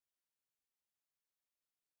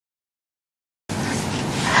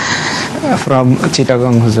From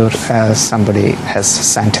Chittagong, Huzur, somebody has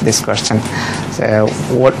sent this question.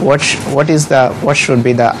 What should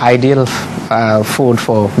be the ideal food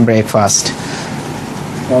for breakfast?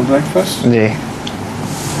 For breakfast? Yeah.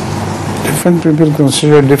 Different people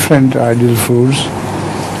consider different ideal foods.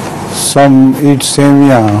 Some eat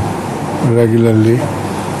semia regularly,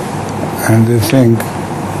 and they think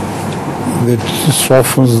that it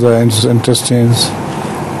softens the intestines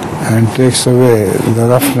and takes away the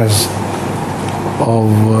roughness of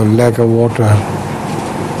lack of water.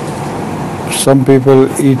 Some people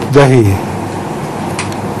eat dahi,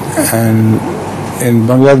 and in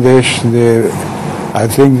Bangladesh I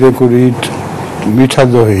think they could eat meetha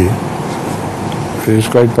dahi. It is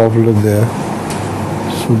quite popular there.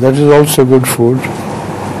 So that is also good food.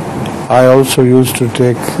 I also used to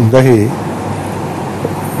take dahi,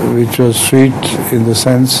 which was sweet in the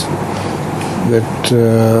sense that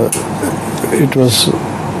it was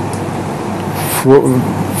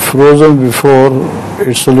frozen before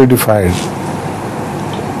it solidified,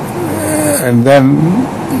 and then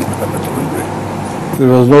there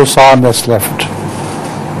was no sourness left.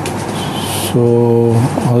 So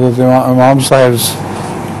Hazrat Imam Sahib's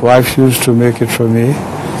wife used to make it for me.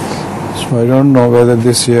 So I don't know whether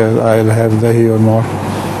this year I'll have dahi or not,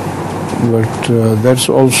 but that's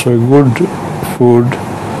also a good food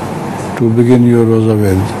to begin your roza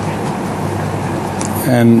with.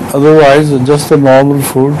 And otherwise, just the normal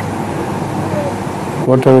food,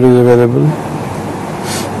 whatever is available.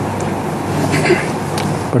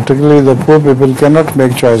 Particularly the poor people cannot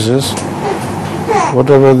make choices.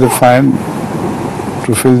 Whatever they find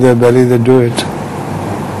to fill their belly, they do it.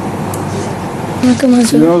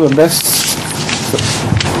 You know, the best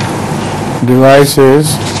device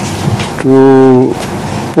is to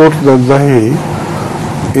put the dahi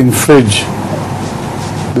in fridge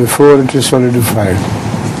before it is solidified.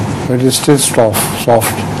 It is still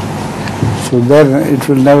soft. So then it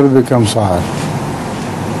will never become sour.